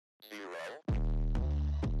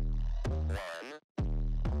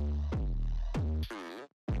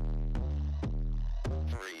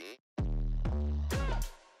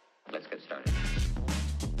Let's get started.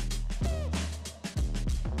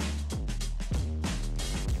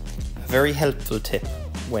 A very helpful tip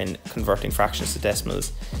when converting fractions to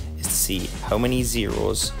decimals is to see how many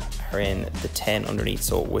zeros are in the 10 underneath.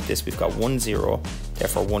 So with this we've got 1 0,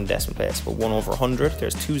 therefore 1 decimal place. But 1 over 100,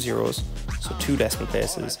 there's 2 zeros, so 2 decimal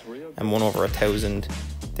places. And 1 over 1,000,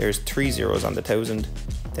 there's 3 zeros on the 1,000,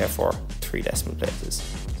 therefore 3 decimal places.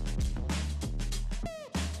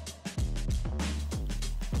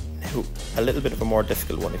 Now, a little bit of a more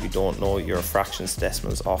difficult one if you don't know your fractions to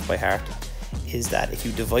decimals off by heart is that if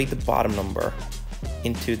you divide the bottom number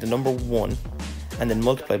into the number 1 and then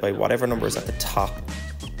multiply by whatever number is at the top,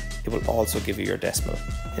 it will also give you your decimal.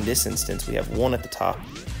 In this instance we have 1 at the top,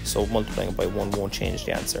 so multiplying by 1 won't change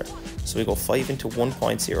the answer. So we go 5 into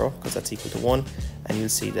 1.0 because that's equal to 1, and you'll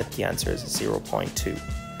see that the answer is 0.2.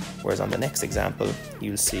 Whereas on the next example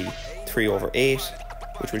you'll see 3 over 8,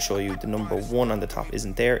 which will show you the number 1 on the top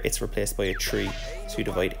isn't there, it's replaced by a 3. So you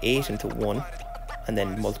divide 8 into 1 and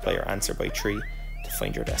then multiply your answer by 3 to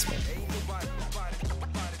find your decimal.